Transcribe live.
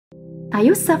Are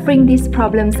you suffering these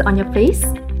problems on your face?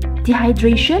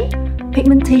 Dehydration,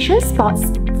 pigmentation spots,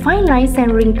 fine lines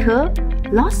and wrinkles,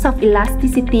 loss of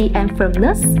elasticity and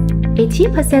firmness?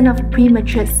 80% of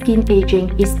premature skin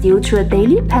aging is due to a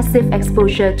daily passive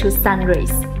exposure to sun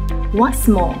rays. What's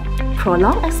more,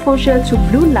 prolonged exposure to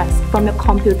blue lights from your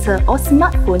computer or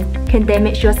smartphone can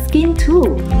damage your skin too.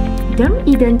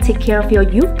 DermEden takes care of your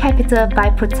youth capital by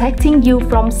protecting you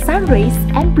from sun rays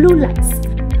and blue lights.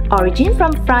 Origin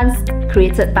from France,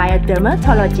 created by a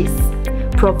dermatologist.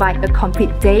 Provide a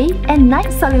complete day and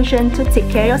night solution to take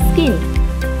care of your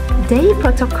skin. Day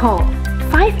Protocol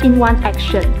 5-in-1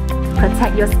 action.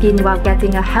 Protect your skin while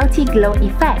getting a healthy glow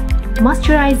effect.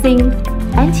 Moisturizing,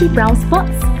 anti-brown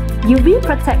spots, UV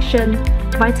protection,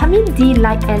 vitamin D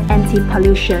light and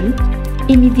anti-pollution,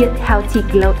 immediate healthy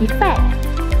glow effect.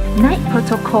 Night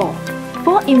Protocol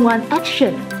 4-in-1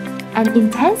 action. An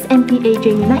intense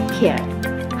anti-aging night care.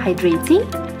 Hydrating,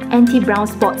 anti-brown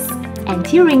spots,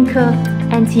 anti-wrinkle,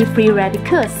 anti-free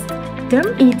radicals.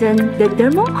 DermEden, the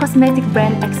dermo cosmetic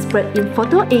brand expert in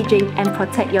photo aging and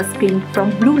protect your skin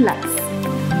from blue lights.